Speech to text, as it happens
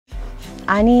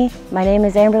Ani, my name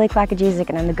is Quakegesic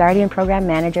and I'm the Guardian Program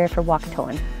Manager for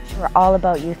Wahkohtowin. We're all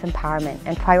about youth empowerment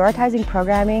and prioritizing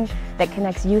programming that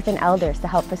connects youth and elders to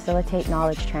help facilitate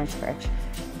knowledge transfer.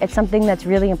 It's something that's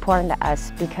really important to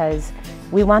us because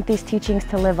we want these teachings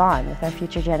to live on with our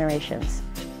future generations.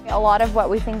 A lot of what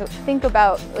we think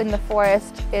about in the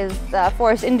forest is the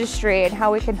forest industry and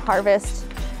how we can harvest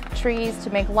trees to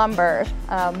make lumber,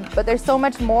 but there's so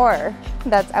much more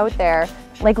that's out there.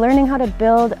 Like learning how to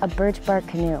build a birch bark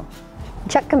canoe.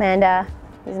 Chuck Commanda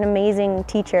is an amazing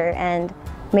teacher and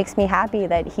makes me happy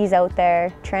that he's out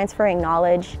there transferring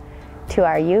knowledge to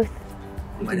our youth.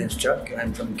 My name's Chuck,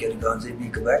 I'm from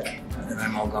Quakegesic, Quebec, and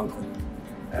I'm Algonquin.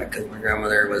 Because my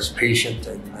grandmother was patient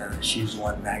and she was the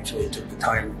one that actually took the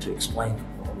time to explain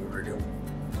what we were doing.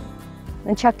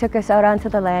 And Chuck took us out onto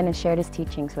the land and shared his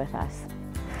teachings with us.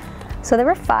 So there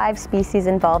were 5 species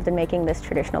involved in making this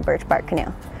traditional birch bark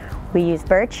canoe. We used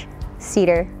birch,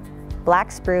 cedar,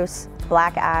 black spruce,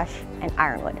 black ash, and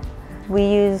ironwood. We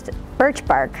used birch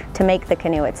bark to make the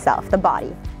canoe itself, the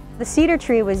body. The cedar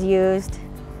tree was used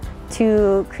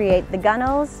to create the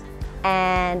gunnels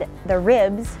and the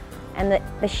ribs and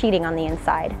the sheeting on the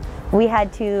inside. We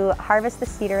had to harvest the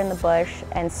cedar in the bush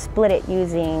and split it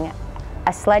using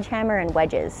a sledgehammer and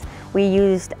wedges. We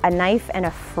used a knife and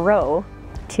a furrow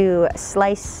to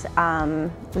slice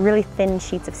really thin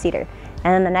sheets of cedar.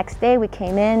 And then the next day we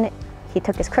came in, he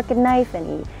took his crooked knife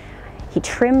and he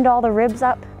trimmed all the ribs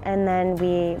up, and then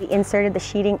we inserted the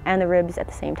sheeting and the ribs at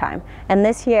the same time. And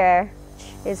this here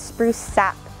is spruce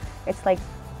sap. It's like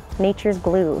nature's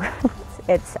glue.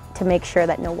 It's to make sure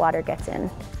that no water gets in.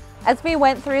 As we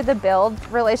went through the build,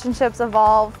 relationships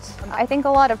evolved. I think a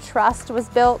lot of trust was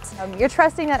built. You're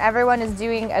trusting that everyone is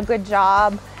doing a good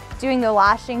job, doing the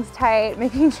lashings tight,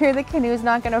 making sure the canoe's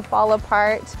not going to fall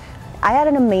apart. I had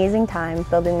an amazing time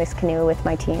building this canoe with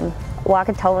my team.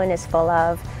 Wahkohtowin is full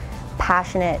of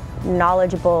passionate,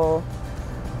 knowledgeable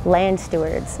land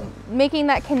stewards. Making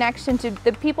that connection to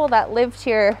the people that lived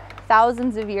here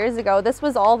thousands of years ago, this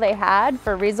was all they had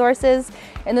for resources,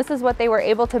 and this is what they were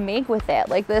able to make with it.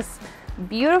 Like this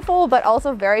beautiful but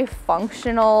also very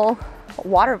functional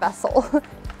water vessel.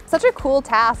 Such a cool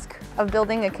task of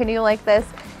building a canoe like this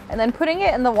and then putting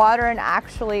it in the water and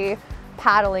actually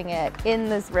paddling it in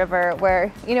this river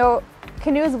where, you know,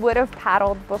 canoes would have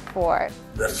paddled before.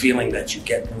 The feeling that you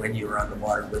get when you're on the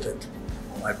water with it.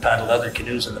 I've paddled other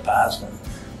canoes in the past, and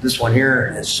this one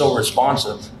here is so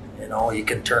responsive, you know, you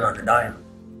can turn on a dime.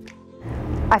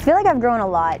 I feel like I've grown a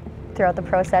lot throughout the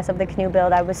process of the canoe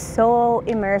build. I was so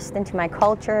immersed into my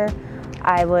culture.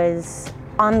 I was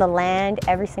on the land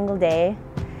every single day.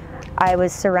 I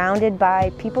was surrounded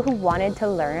by people who wanted to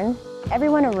learn.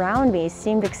 Everyone around me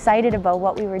seemed excited about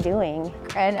what we were doing.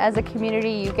 And as a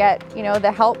community, you get, you know,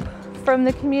 the help from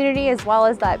the community as well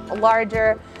as that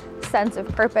larger sense of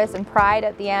purpose and pride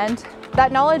at the end.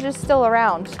 That knowledge is still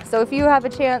around. So if you have a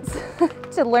chance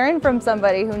to learn from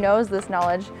somebody who knows this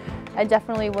knowledge, I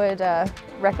definitely would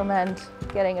recommend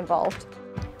getting involved.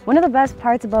 One of the best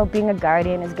parts about being a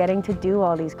guardian is getting to do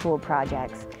all these cool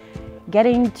projects.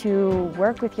 Getting to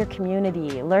work with your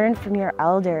community, learn from your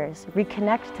elders,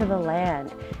 reconnect to the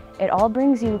land. It all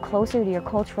brings you closer to your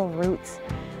cultural roots,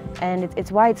 and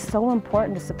it's why it's so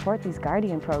important to support these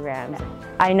guardian programs.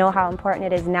 I know how important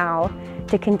it is now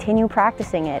to continue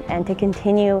practicing it and to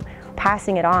continue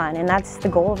passing it on, and that's the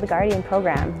goal of the guardian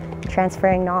program,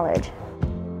 transferring knowledge.